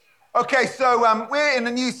Okay, so we're in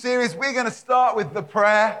a new series. We're going to start with the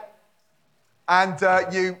prayer. And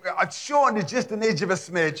I've shortened it just an inch of a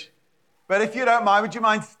smidge. But if you don't mind, would you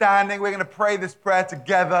mind standing? We're going to pray this prayer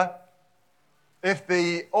together. If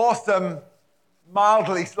the awesome,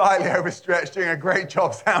 mildly, slightly overstretched, doing a great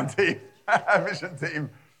job sound team, vision team,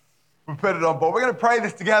 will put it on board. We're going to pray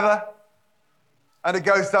this together. And it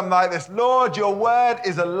goes something like this. Lord, your word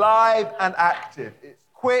is alive and active. It's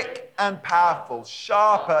quick and powerful,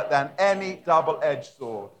 sharper than any double-edged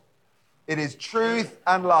sword. It is truth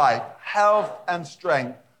and life, health and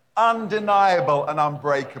strength, undeniable and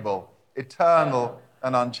unbreakable, eternal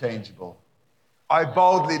and unchangeable. I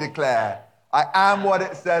boldly declare, I am what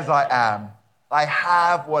it says I am. I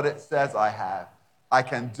have what it says I have. I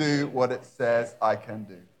can do what it says I can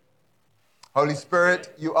do. Holy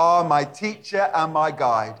Spirit, you are my teacher and my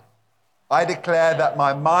guide. I declare that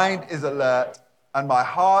my mind is alert and my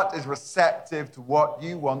heart is receptive to what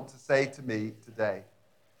you want to say to me today.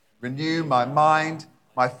 Renew my mind,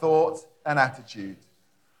 my thoughts and attitude.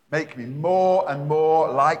 Make me more and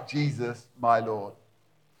more like Jesus, my Lord.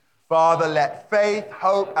 Father, let faith,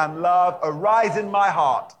 hope and love arise in my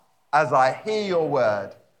heart as I hear your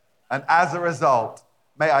word. And as a result,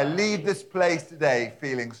 may I leave this place today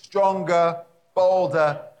feeling stronger,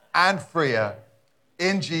 bolder, and freer.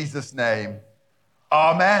 In Jesus' name,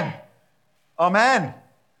 amen. Amen.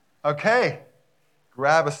 Okay,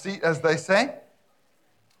 grab a seat, as they say.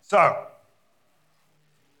 So,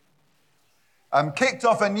 kicked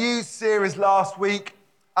off a new series last week,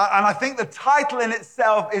 and I think the title in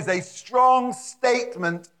itself is a strong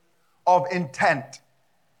statement of intent.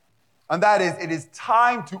 And that is, it is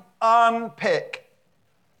time to unpick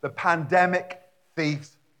the pandemic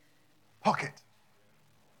thief's pocket.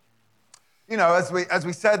 You know, as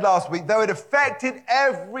we said last week, though it affected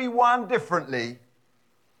everyone differently,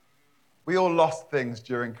 we all lost things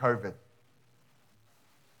during COVID.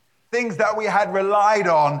 Things that we had relied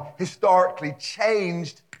on historically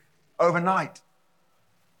changed overnight.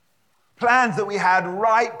 Plans that we had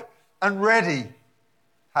ripe and ready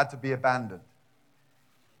had to be abandoned.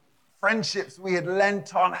 Friendships we had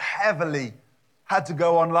lent on heavily had to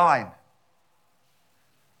go online.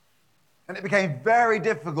 And it became very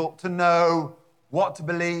difficult to know what to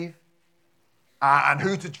believe and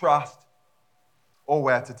who to trust or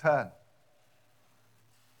where to turn.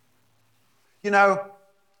 You know,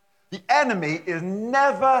 the enemy is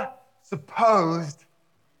never supposed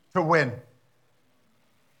to win.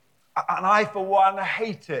 And I, for one,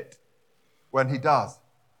 hate it when he does.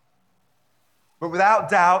 But without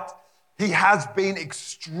doubt, he has been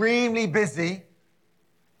extremely busy,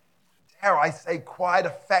 dare I say, quite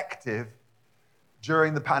effective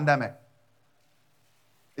during the pandemic.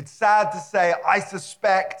 It's sad to say, I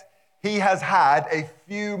suspect he has had a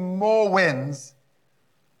few more wins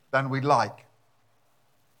than we'd like.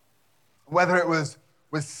 Whether it was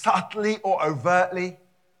subtly or overtly,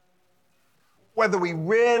 whether we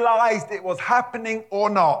realized it was happening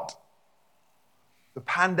or not, the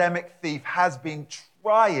pandemic thief has been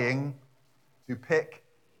trying to pick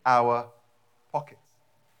our pockets.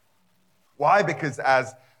 Why? Because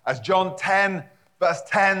as John 10, verse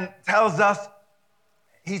 10 tells us,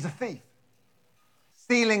 he's a thief.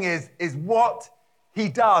 Stealing is what he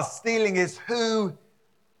does. Stealing is who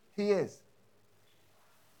he is.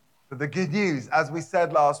 But the good news, as we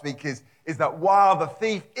said last week, is that while the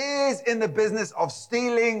thief is in the business of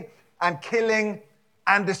stealing and killing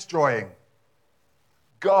and destroying,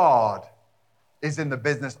 God is in the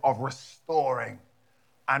business of restoring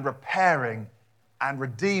and repairing and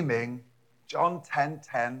redeeming John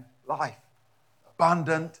 10:10 life.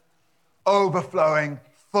 Abundant, overflowing,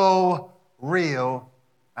 full, real,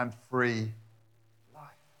 and free life.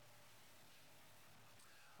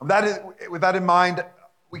 And with that in mind,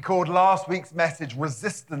 we called last week's message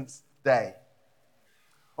Resistance Day.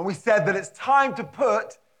 And we said that it's time to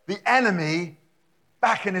put the enemy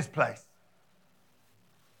back in his place.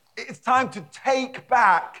 It's time to take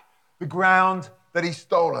back the ground that he's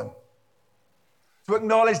stolen. To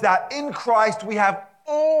acknowledge that in Christ we have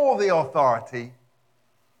all the authority,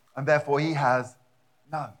 and therefore he has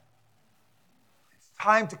none. It's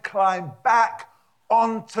time to climb back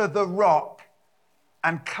onto the rock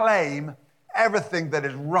and claim everything that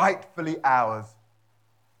is rightfully ours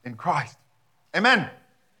in Christ. Amen.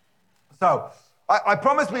 So, I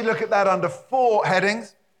promised we'd look at that under 4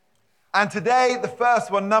 headings. And today, the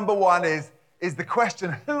first one, number 1, is the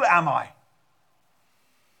question, who am I?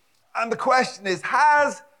 And the question is,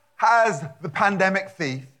 has the pandemic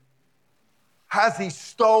thief, has he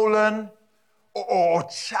stolen or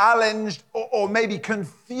challenged or maybe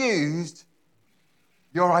confused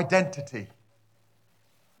your identity?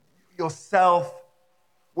 your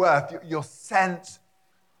self-worth, your sense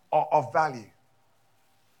of value.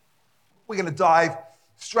 We're going to dive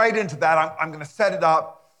straight into that. I'm going to set it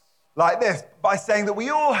up like this by saying that we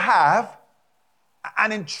all have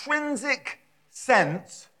an intrinsic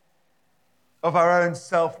sense of our own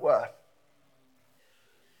self-worth.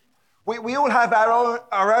 We all have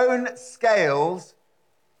our own scales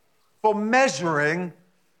for measuring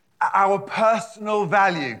our personal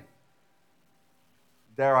value.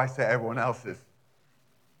 Dare I say everyone else's.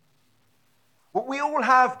 We all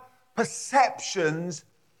have perceptions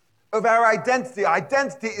of our identity.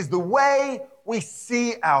 Identity is the way we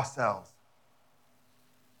see ourselves.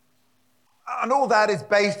 And all that is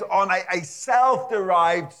based on a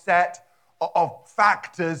self-derived set of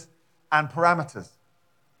factors and parameters.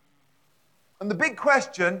 And the big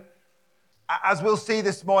question, as we'll see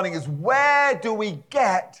this morning, is where do we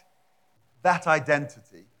get that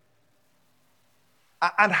identity?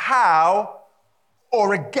 And how,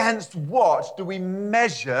 or against what, do we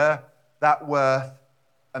measure that worth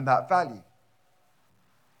and that value?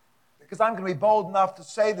 Because I'm going to be bold enough to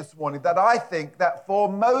say this morning that I think that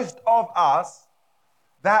for most of us,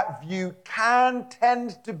 that view can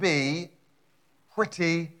tend to be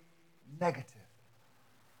pretty negative.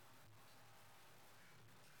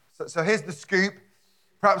 So here's the scoop.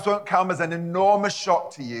 Perhaps won't come as an enormous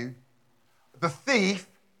shock to you. The thief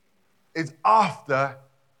is after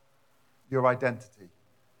your identity.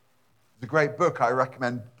 There's a great book I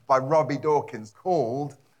recommend by Robbie Dawkins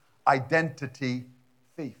called Identity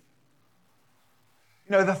Thief.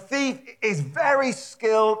 You know, the thief is very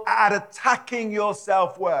skilled at attacking your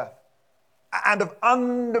self-worth and of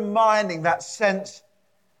undermining that sense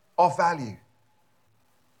of value.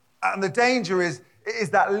 And the danger is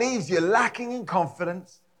that leaves you lacking in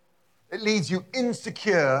confidence, it leaves you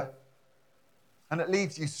insecure, and it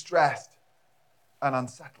leaves you stressed and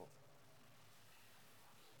unsettled.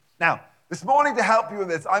 Now, this morning to help you with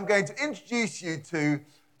this, I'm going to introduce you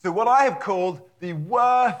to what I have called the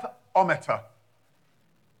worthometer.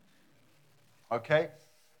 Okay?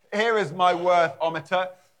 Here is my worthometer.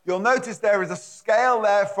 You'll notice there is a scale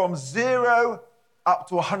there from 0 up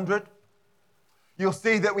to 100. You'll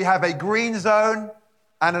see that we have a green zone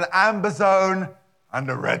and an amber zone and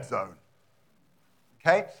a red zone.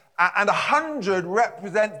 Okay? And 100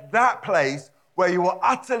 represents that place where you are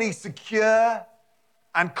utterly secure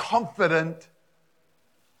and confident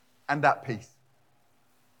and at peace.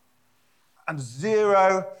 And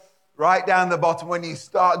 0, right down the bottom, when you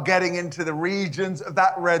start getting into the regions of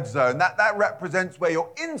that red zone, that represents where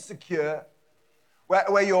you're insecure,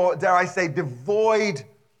 where you're, dare I say, devoid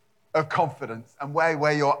of confidence, and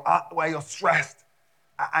where you're stressed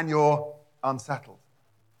and you're unsettled.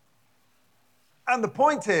 And the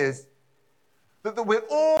point is that we're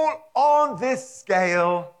all on this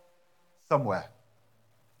scale somewhere.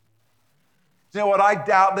 Do you know what? I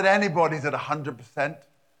doubt that anybody's at 100%.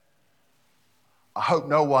 I hope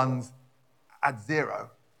no one's at 0.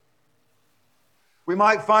 We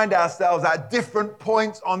might find ourselves at different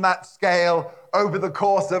points on that scale over the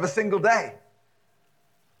course of a single day.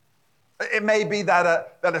 It may be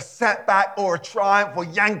that a setback or a triumph will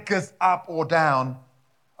yank us up or down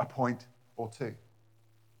a point or two.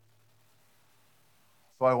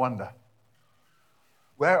 So I wonder,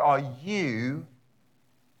 where are you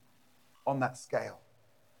on that scale?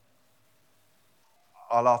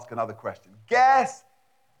 I'll ask another question. Guess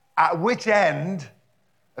at which end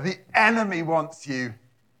the enemy wants you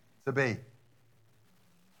to be.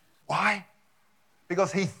 Why?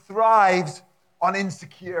 Because he thrives on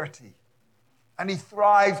insecurity. And he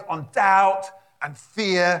thrives on doubt and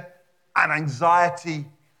fear and anxiety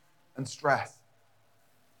and stress.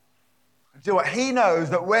 And do you know what? He knows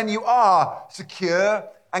that when you are secure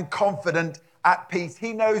and confident, at peace,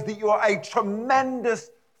 he knows that you are a tremendous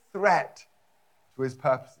threat to his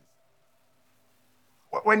purposes.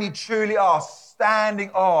 When you truly are standing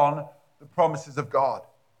on the promises of God.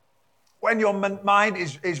 When your mind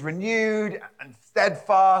is renewed and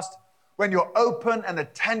steadfast. When you're open and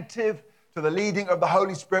attentive to the leading of the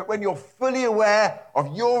Holy Spirit, when you're fully aware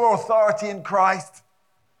of your authority in Christ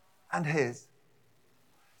and his,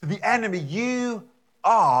 to the enemy, you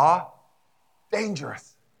are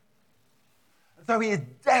dangerous. And so he is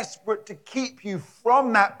desperate to keep you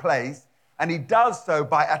from that place, and he does so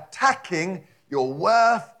by attacking your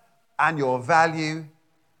worth and your value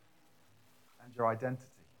and your identity.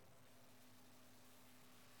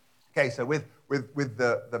 Okay, so with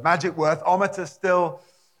the magic worthometer still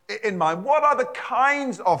in mind, what are the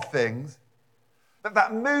kinds of things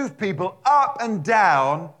that move people up and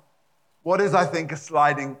down what is, I think, a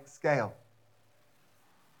sliding scale?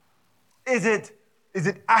 Is it Is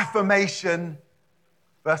it affirmation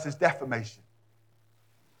versus defamation?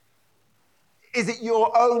 Is it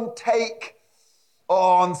your own take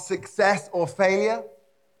on success or failure?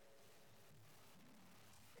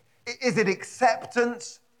 Is it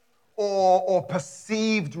acceptance or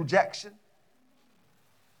perceived rejection?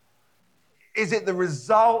 Is it the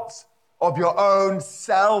result of your own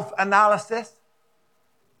self-analysis,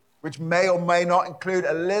 which may or may not include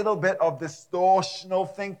a little bit of distortional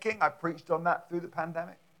thinking? I preached on that through the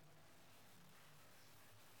pandemic.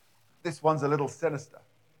 This one's a little sinister.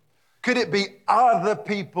 Could it be other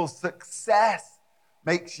people's success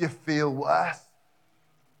makes you feel worse,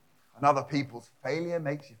 and other people's failure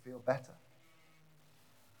makes you feel better?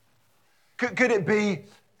 Could it be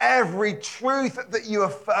every truth that you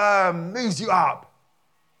affirm moves you up,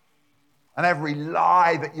 and every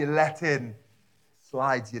lie that you let in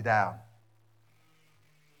slides you down?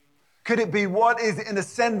 Could it be what is in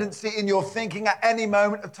ascendancy in your thinking at any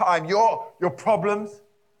moment of time? Your problems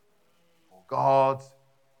or God's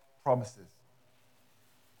promises?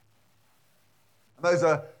 And those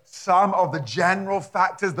are some of the general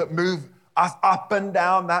factors that move us up and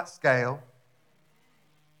down that scale.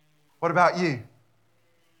 What about you?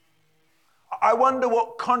 I wonder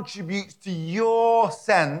what contributes to your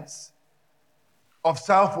sense of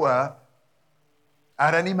self-worth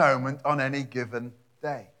at any moment on any given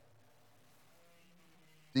day.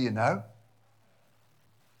 Do you know?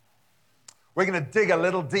 We're going to dig a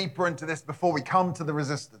little deeper into this before we come to the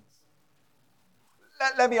resistance.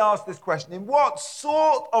 Let me ask this question. In what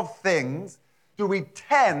sort of things do we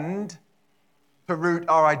tend to root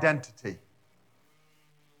our identity?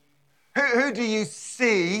 Who do you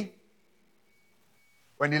see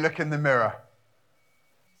when you look in the mirror?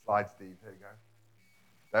 Slide, Steve. Here we go.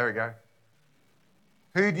 There we go.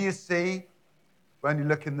 Who do you see when you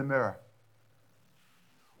look in the mirror?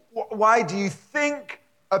 Why do you think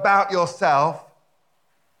about yourself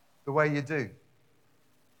the way you do?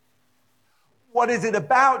 What is it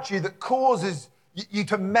about you that causes you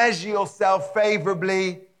to measure yourself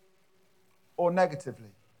favorably or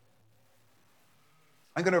negatively?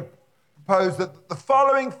 I'm going to propose that the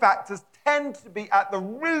following factors tend to be at the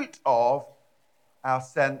root of our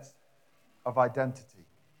sense of identity.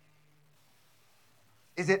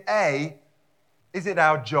 Is it A? Is it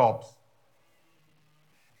our jobs?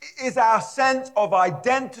 Is our sense of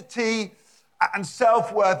identity and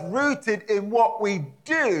self-worth rooted in what we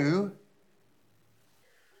do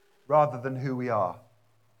rather than who we are?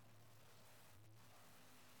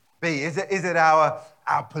 B, is it our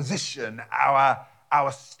position,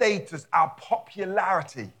 our status, our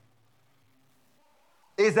popularity?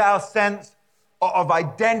 Is our sense of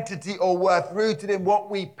identity or worth rooted in what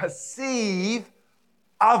we perceive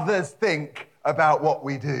others think about what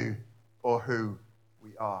we do or who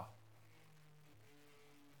we are?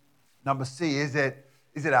 Number C, is it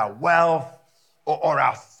our wealth or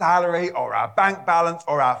our salary or our bank balance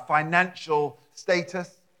or our financial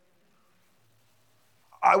status?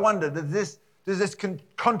 I wonder, does this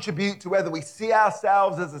contribute to whether we see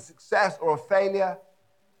ourselves as a success or a failure?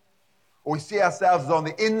 Or we see ourselves as on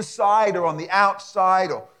the inside or on the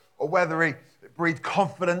outside, or whether it breeds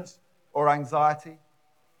confidence or anxiety?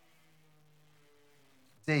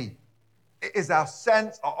 D, is our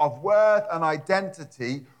sense of worth and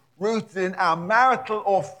identity rooted in our marital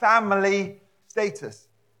or family status?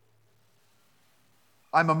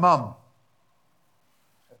 I'm a mum.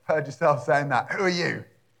 I've heard yourself saying that. Who are you?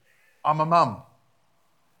 I'm a mum.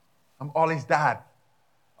 I'm Ollie's dad.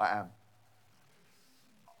 I am.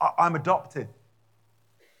 I'm adopted.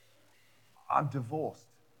 I'm divorced.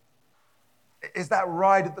 Is that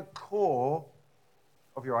right at the core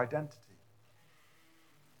of your identity?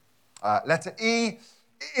 Letter E,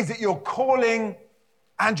 is it your calling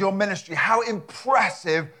and your ministry? How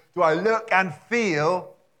impressive do I look and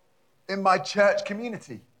feel in my church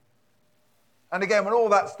community? And again, when all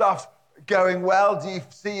that stuff's going well, do you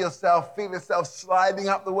feel yourself sliding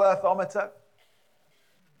up the worthometer?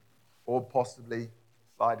 Or possibly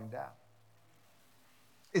sliding down?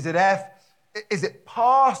 Is it F? Is it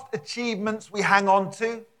past achievements we hang on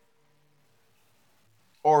to?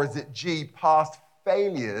 Or is it G, past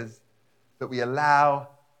failures that we allow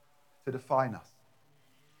to define us?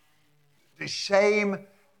 Do shame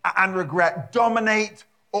and regret dominate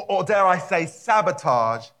or dare I say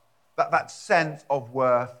sabotage that sense of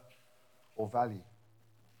worth or value?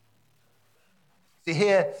 See,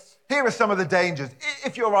 here are some of the dangers.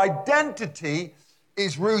 If your identity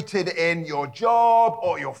is rooted in your job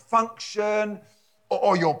or your function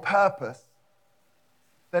or your purpose,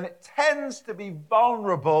 then it tends to be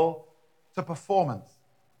vulnerable to performance.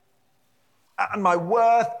 And my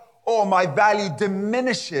worth or my value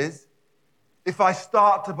diminishes if I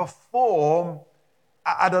start to perform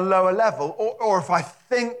at a lower level, or if I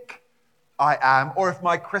think I am, or if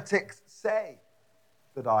my critics say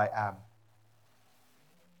that I am.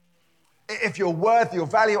 If your worth, your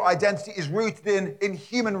value, identity is rooted in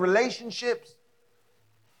human relationships,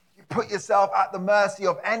 you put yourself at the mercy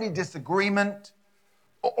of any disagreement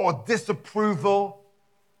or disapproval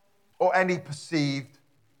or any perceived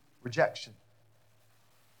rejection.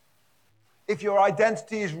 If your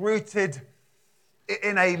identity is rooted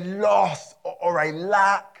in a loss or a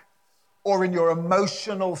lack or in your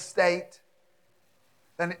emotional state,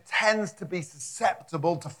 then it tends to be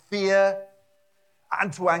susceptible to fear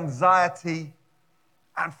and to anxiety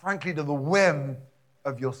and, frankly, to the whim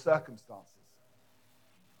of your circumstances.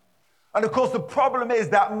 And of course, the problem is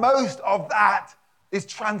that most of that is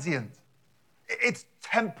transient. It's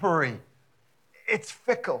temporary. It's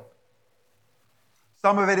fickle.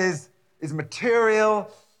 Some of it is material.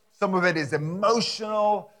 Some of it is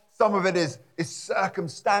emotional. Some of it is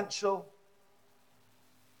circumstantial.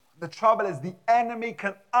 The trouble is the enemy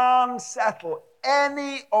can unsettle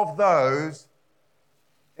any of those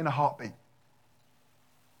in a heartbeat.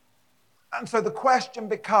 And so the question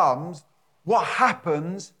becomes, what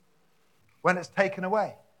happens when it's taken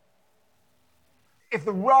away? If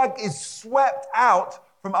the rug is swept out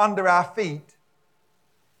from under our feet,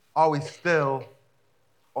 are we still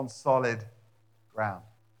on solid ground?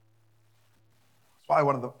 That's why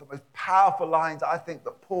one of the most powerful lines I think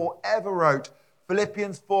that Paul ever wrote,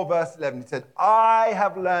 Philippians 4 verse 11, he said, I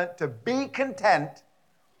have learned to be content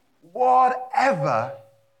whatever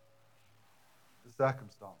the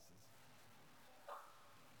circumstances.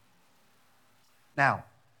 Now,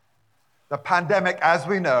 the pandemic, as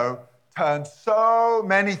we know, turned so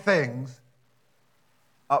many things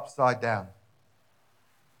upside down.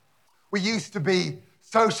 We used to be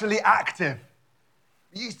socially active.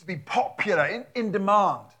 We used to be popular, in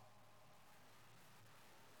demand.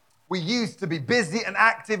 We used to be busy and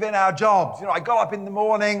active in our jobs. I got up in the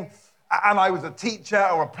morning and I was a teacher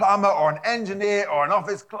or a plumber or an engineer or an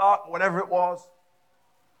office clerk, whatever it was.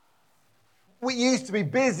 We used to be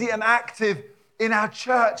busy and active in our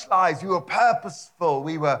church lives. We were purposeful.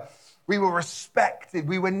 We were respected.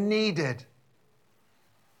 We were needed.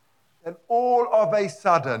 And all of a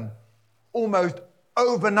sudden, almost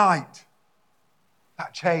overnight,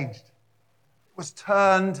 that changed. It was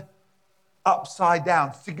turned upside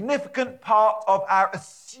down. Significant part of our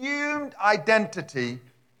assumed identity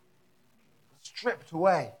was stripped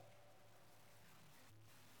away.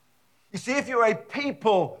 You see, if you're a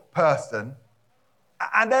people person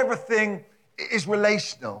and everything is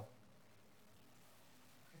relational,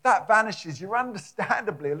 if that vanishes, you're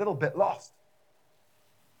understandably a little bit lost.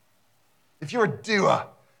 If you're a doer,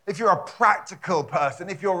 if you're a practical person,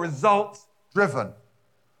 if you're results driven,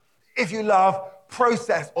 if you love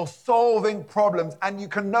process or solving problems and you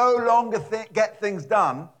can no longer get things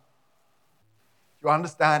done, you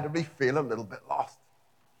understandably feel a little bit lost.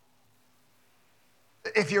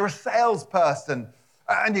 If you're a salesperson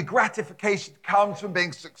and your gratification comes from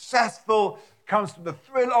being successful, comes from the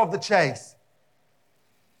thrill of the chase,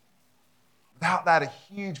 without that, a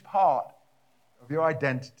huge part of your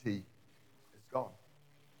identity is gone.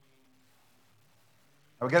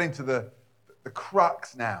 Now we're getting to the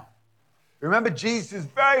crux now. Remember Jesus'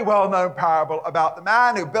 very well-known parable about the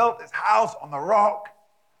man who built his house on the rock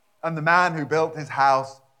and the man who built his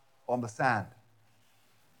house on the sand.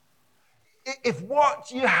 If what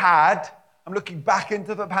you had, I'm looking back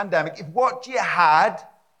into the pandemic, if what you had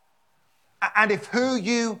and if who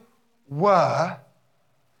you were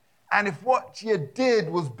and if what you did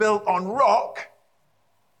was built on rock,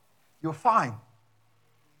 you're fine.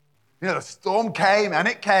 The storm came and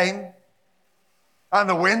it came, and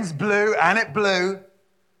the winds blew and it blew,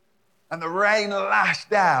 and the rain lashed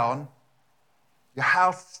down, your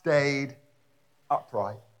house stayed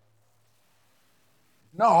upright.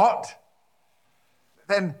 Not,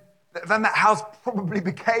 then that house probably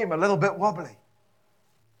became a little bit wobbly.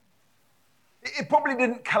 It probably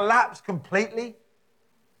didn't collapse completely,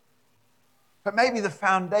 but maybe the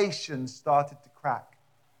foundation started to crack.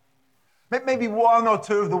 Maybe one or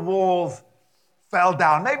two of the walls fell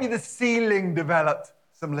down. Maybe the ceiling developed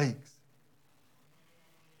some leaks.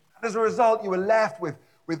 And as a result, you were left with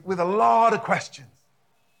a lot of questions.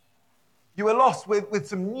 You were lost with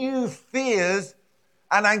some new fears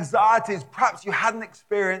and anxieties perhaps you hadn't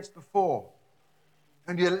experienced before.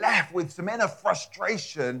 And you're left with some inner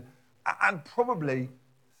frustration and probably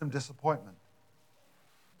some disappointment.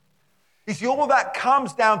 You see, all that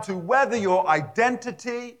comes down to whether your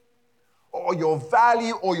identity or your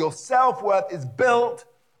value or your self-worth is built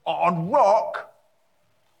on rock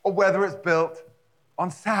or whether it's built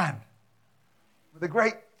on sand. With a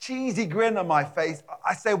great cheesy grin on my face,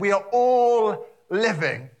 I say we are all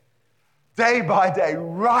living day by day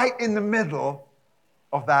right in the middle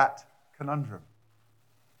of that conundrum.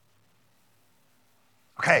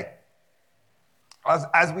 Okay,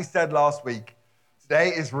 as we said last week, today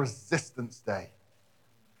is Resistance Day.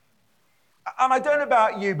 And I don't know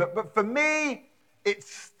about you, but for me, it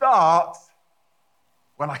starts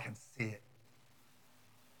when I can see it.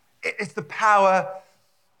 It's the power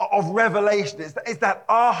of revelation. It's that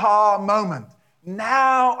aha moment.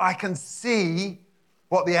 Now I can see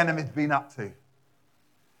what the enemy's been up to.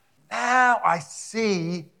 Now I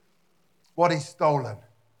see what he's stolen.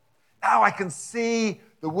 Now I can see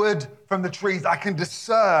the wood from the trees. I can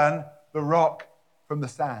discern the rock from the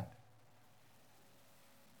sand.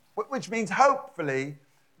 Which means, hopefully,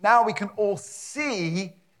 now we can all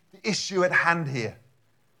see the issue at hand here.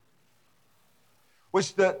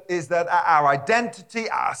 Which is that our identity,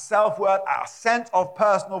 our self-worth, our sense of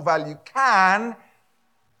personal value can,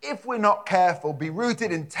 if we're not careful, be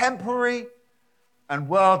rooted in temporary and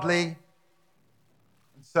worldly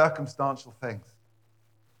and circumstantial things.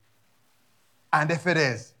 And if it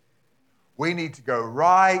is, we need to go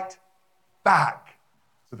right back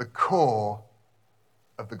to the core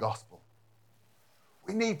of the gospel.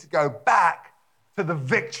 We need to go back to the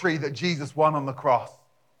victory that Jesus won on the cross.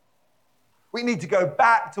 We need to go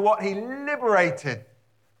back to what he liberated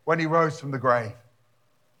when he rose from the grave.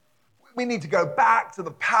 We need to go back to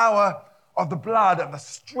the power of the blood and the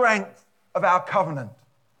strength of our covenant.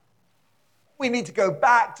 We need to go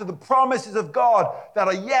back to the promises of God that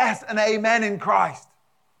are yes and amen in Christ.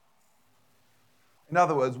 In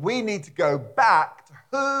other words, we need to go back to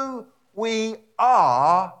who we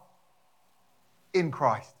are in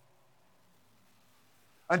Christ.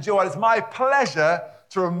 And Joel, it's my pleasure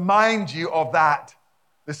to remind you of that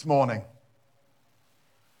this morning.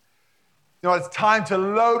 You know, it's time to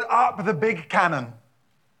load up the big cannon.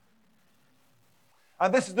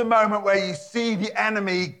 And this is the moment where you see the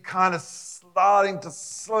enemy kind of starting to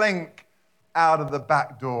slink out of the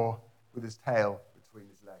back door with his tail between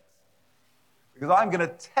his legs. Because I'm going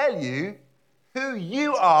to tell you who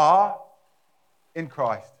you are in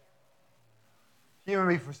Christ. Humor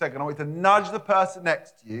me for a second. I want you to nudge the person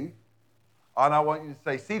next to you, and I want you to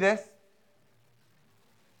say, see this?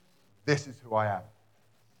 This is who I am.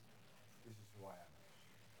 This is who I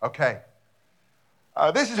am. Okay.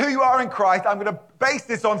 This is who you are in Christ. I'm going to base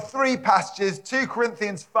this on 3 passages, 2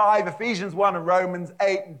 Corinthians 5, Ephesians 1, and Romans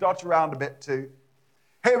 8, and dot around a bit too.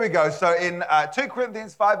 Here we go. So in 2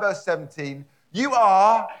 Corinthians 5, verse 17, you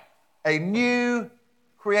are a new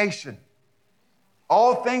creation.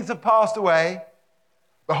 All things have passed away.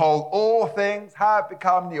 Behold, all things have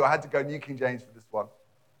become new. I had to go New King James for this one.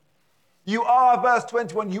 You are, verse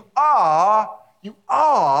 21, you are the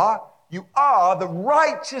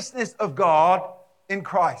righteousness of God in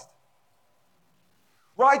Christ.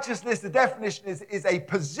 Righteousness, the definition is a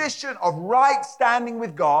position of right standing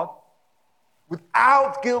with God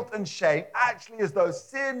without guilt and shame, actually as though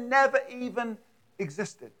sin never even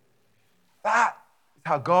existed. That is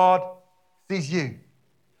how God sees you.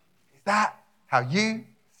 Is that how you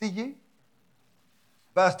see you?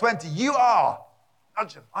 Verse 20, you are,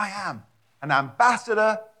 I am, an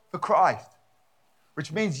ambassador for Christ,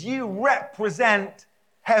 which means you represent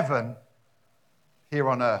heaven here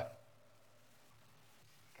on earth.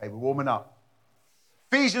 Okay, we're warming up.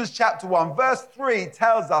 Ephesians chapter 1, verse 3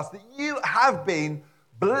 tells us that you have been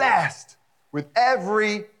blessed with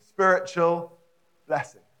every spiritual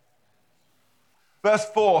blessing. Verse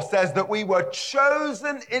 4 says that we were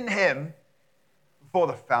chosen in him before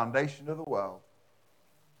the foundation of the world.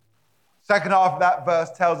 Second half of that verse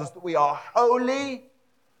tells us that we are holy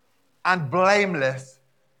and blameless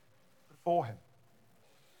before him.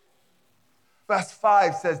 Verse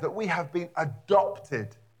 5 says that we have been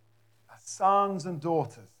adopted as sons and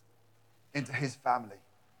daughters into his family.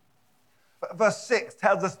 Verse 6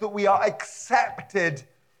 tells us that we are accepted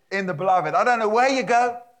in the beloved. I don't know where you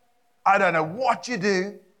go. I don't know what you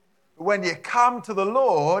do. But when you come to the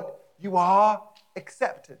Lord, you are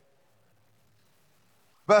accepted.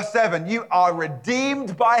 Verse 7, you are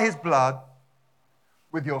redeemed by his blood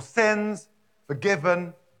with your sins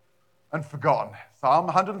forgiven and forgotten. Psalm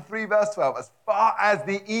 103, verse 12, as far as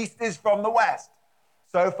the east is from the west,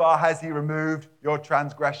 so far has he removed your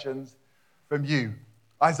transgressions from you.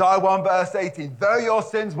 Isaiah 1, verse 18, though your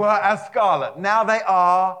sins were as scarlet, now they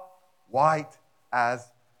are white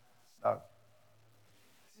as snow.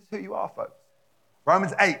 This is who you are, folks.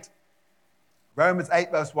 Romans 8,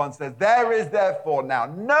 verse 1 says, there is therefore now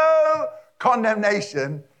no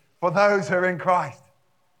condemnation for those who are in Christ.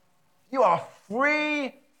 You are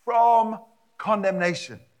free from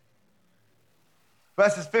condemnation.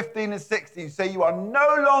 Verses 15 and 16 say you are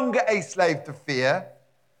no longer a slave to fear.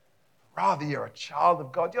 Rather, you're a child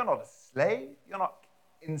of God. You're not a slave. You're not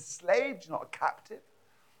enslaved. You're not a captive.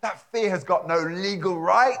 That fear has got no legal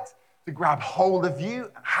right to grab hold of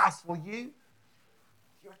you and hassle you.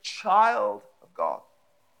 You're a child of God.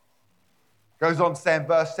 Goes on to say in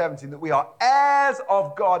verse 17 that we are heirs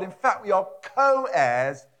of God. In fact, we are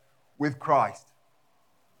co-heirs with Christ.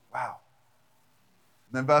 Wow.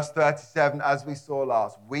 And then verse 37, as we saw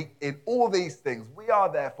last week, in all these things, we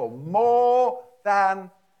are therefore more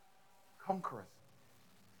than conquerors.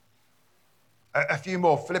 A few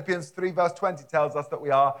more. Philippians 3 verse 20 tells us that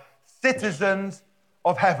we are citizens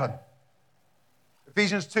of heaven.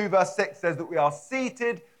 Ephesians 2 verse 6 says that we are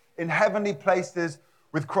seated in heavenly places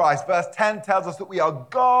with Christ. Verse 10 tells us that we are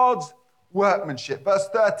God's workmanship. Verse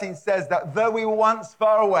 13 says that though we were once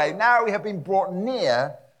far away, now we have been brought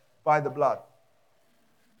near by the blood.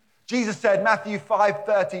 Jesus said, Matthew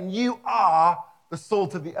 5:13, you are the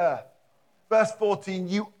salt of the earth. Verse 14,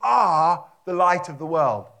 you are the light of the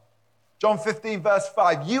world. John 15 verse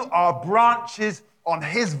 5, you are branches on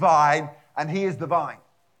his vine and he is the vine.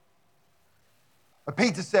 But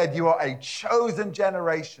Peter said, you are a chosen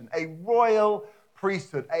generation, a royal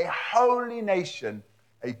priesthood, a holy nation,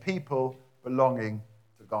 a people belonging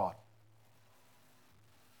to God.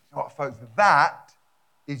 You know what, folks? That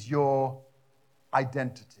is your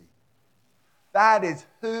identity. That is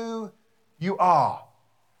who you are.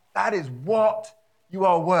 That is what you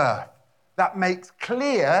are worth. That makes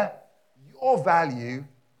clear your value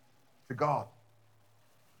to God.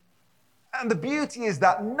 And the beauty is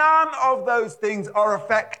that none of those things are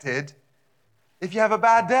affected if you have a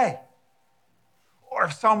bad day, or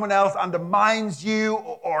if someone else undermines you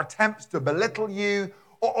or attempts to belittle you,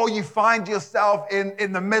 or you find yourself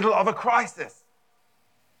in the middle of a crisis,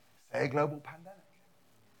 say a global pandemic.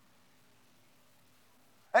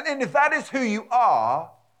 And if that is who you are,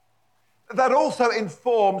 that also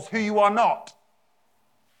informs who you are not.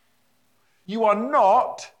 You are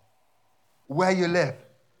not where you live.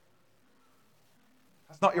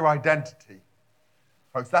 That's not your identity.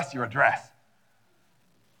 Folks, that's your address.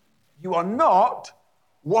 You are not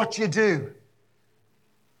what you do.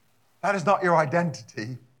 That is not your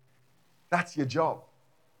identity. That's your job.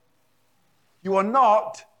 You are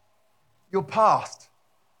not your past.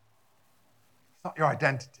 It's not your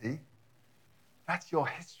identity. That's your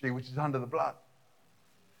history, which is under the blood.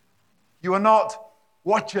 You are not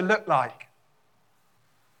what you look like.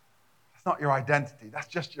 That's not your identity. That's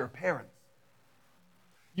just your appearance.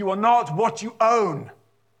 You are not what you own.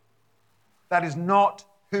 That is not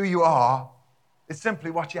who you are. It's simply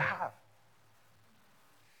what you have.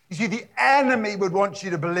 You see, the enemy would want you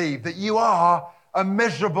to believe that you are a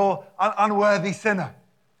miserable and unworthy sinner.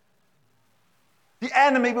 The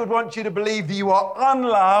enemy would want you to believe that you are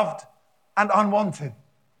unloved and unwanted.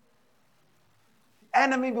 The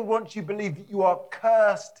enemy would want you to believe that you are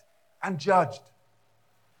cursed and judged.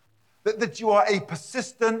 That you are a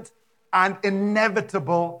persistent and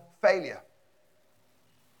inevitable failure.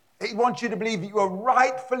 He wants you to believe that you are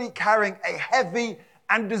rightfully carrying a heavy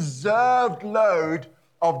and deserved load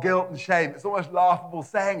of guilt and shame. It's almost laughable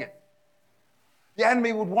saying it. The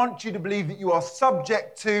enemy would want you to believe that you are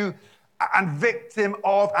subject to and victim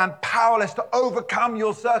of and powerless to overcome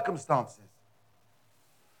your circumstances.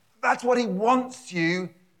 That's what he wants you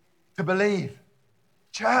to believe.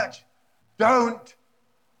 Church, don't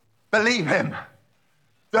believe him.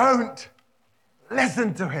 Don't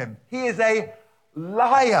listen to him. He is a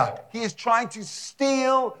liar. He is trying to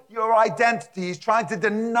steal your identity. He's trying to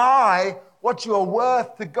deny what you are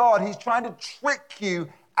worth to God. He's trying to trick you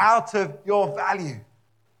out of your value.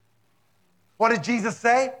 What did Jesus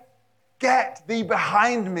say? Get thee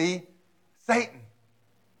behind me, Satan.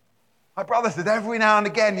 My brother said every now and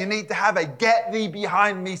again you need to have a get thee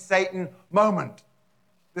behind me, Satan moment.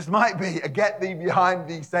 This might be a get thee behind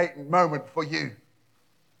me, Satan moment for you.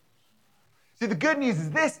 See, the good news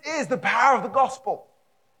is this is the power of the gospel.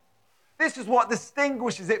 This is what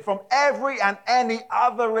distinguishes it from every and any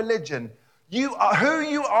other religion. You are who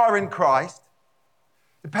you are in Christ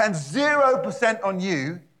depends 0% on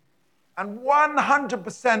you and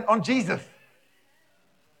 100% on Jesus.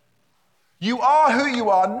 You are who you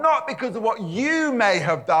are not because of what you may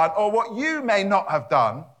have done or what you may not have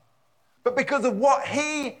done, but because of what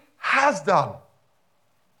he has done.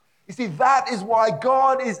 You see, that is why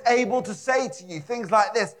God is able to say to you things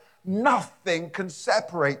like this: nothing can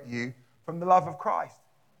separate you from the love of Christ.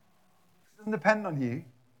 It doesn't depend on you,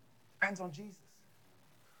 it depends on Jesus.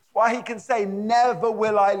 That's why he can say, never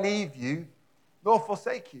will I leave you nor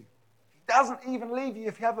forsake you. He doesn't even leave you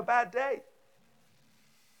if you have a bad day.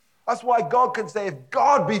 That's why God can say, if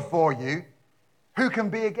God be for you, who can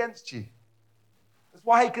be against you? That's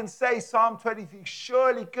why he can say, Psalm 23,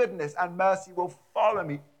 surely goodness and mercy will follow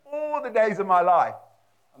me all the days of my life,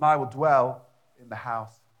 and I will dwell in the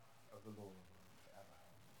house of the Lord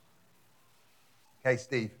forever. Okay,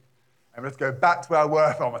 Steve, and let's go back to our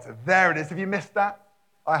worthometer. There it is. Have you missed that?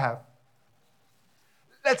 I have.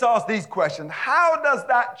 Let's ask these questions. How does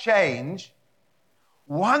that change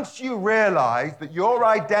once you realize that your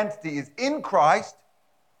identity is in Christ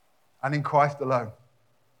and in Christ alone?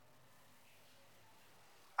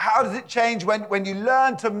 How does it change when you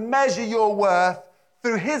learn to measure your worth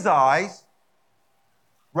through his eyes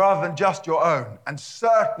rather than just your own, and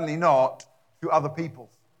certainly not through other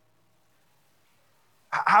people's?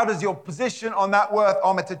 How does your position on that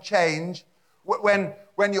worthometer change when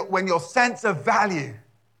your sense of value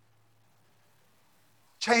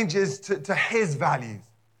changes to his values,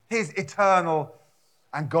 his eternal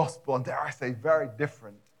and gospel, and dare I say, very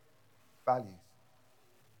different values?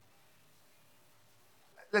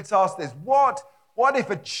 Let's ask this. What if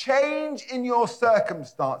a change in your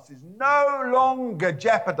circumstances no longer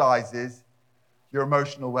jeopardizes your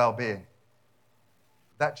emotional well-being?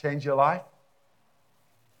 Would that change your life?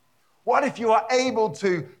 What if you are able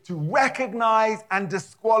to recognize and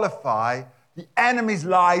disqualify the enemy's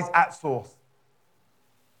lies at source?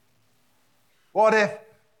 What if,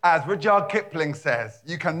 as Rudyard Kipling says,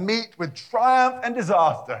 you can meet with triumph and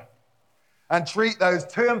disaster and treat those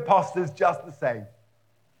two imposters just the same?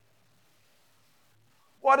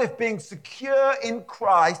 What if being secure in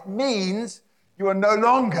Christ means you are no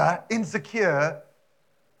longer insecure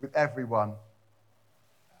with everyone else?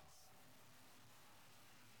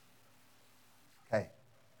 Okay,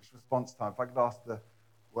 it's response time. If I could ask the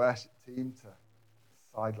worship team to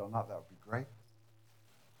sideline that would be great.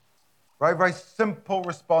 Very, very simple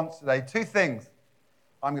response today. Two things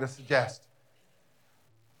I'm going to suggest.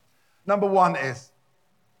 Number one is,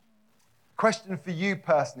 question for you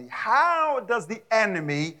personally. How does the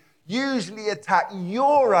enemy usually attack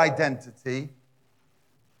your identity,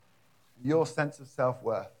 your sense of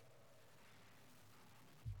self-worth?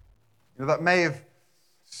 You know, that may have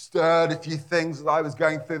stirred a few things as I was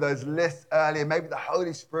going through those lists earlier. Maybe the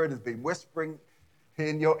Holy Spirit has been whispering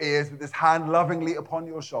in your ears with his hand lovingly upon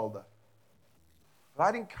your shoulder. But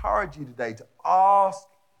I'd encourage you today to ask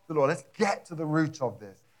the Lord, let's get to the root of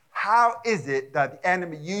this. How is it that the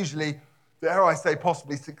enemy usually, dare I say,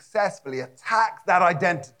 possibly successfully attacks that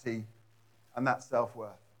identity and that self-worth?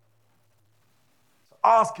 So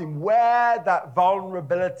ask him where that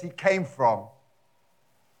vulnerability came from,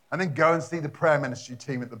 and then go and see the prayer ministry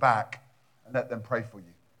team at the back and let them pray for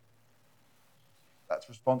you. That's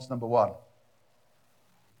response number one.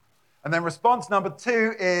 And then response number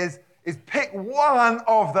two is pick one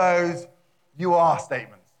of those you are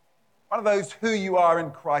statements. One of those who you are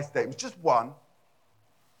in Christ statements. Just one.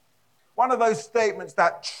 One of those statements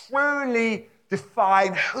that truly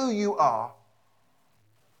define who you are.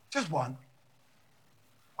 Just one.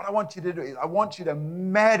 What I want you to do is I want you to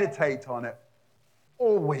meditate on it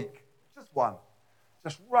all week. Just one.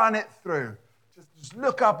 Just run it through. Just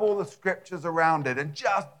look up all the scriptures around it and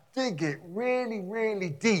just dig it really, really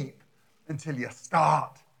deep until you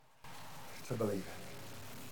start to believe it.